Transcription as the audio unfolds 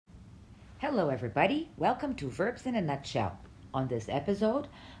Hello, everybody. Welcome to Verbs in a Nutshell. On this episode,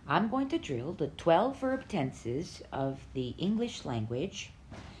 I'm going to drill the 12 verb tenses of the English language,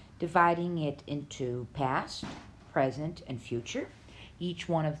 dividing it into past, present, and future. Each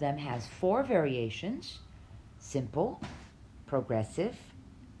one of them has 4 variations: simple, progressive,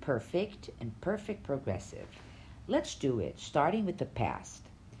 perfect, and perfect progressive. Let's do it, starting with the past.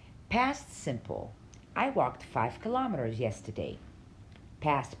 Past simple. I walked 5 kilometers yesterday.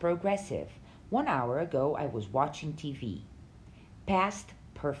 Past progressive. 1 hour ago, I was watching TV. Past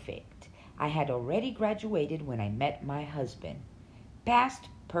perfect. I had already graduated when I met my husband. Past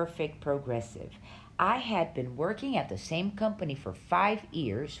perfect progressive. I had been working at the same company for 5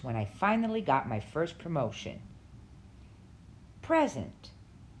 years when I finally got my first promotion. Present.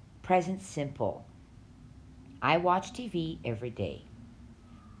 Present simple. I watch TV every day.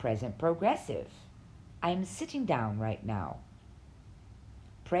 Present progressive. I am sitting down right now.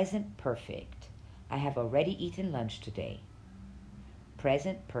 Present perfect. I have already eaten lunch today.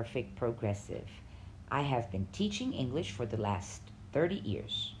 Present perfect progressive. I have been teaching English for the last 30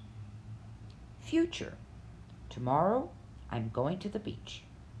 years. Future. Tomorrow, I'm going to the beach.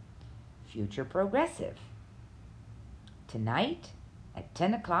 Future progressive. Tonight, at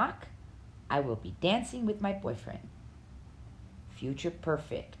 10 o'clock, I will be dancing with my boyfriend. Future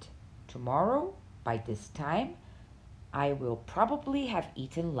perfect. Tomorrow, by this time, I will probably have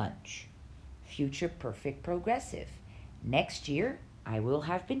eaten lunch. Future perfect progressive. Next year, I will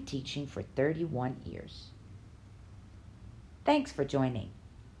have been teaching for 31 years. Thanks for joining.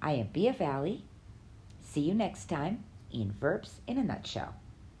 I am Bia Valley. See you next time in Verbs in a Nutshell.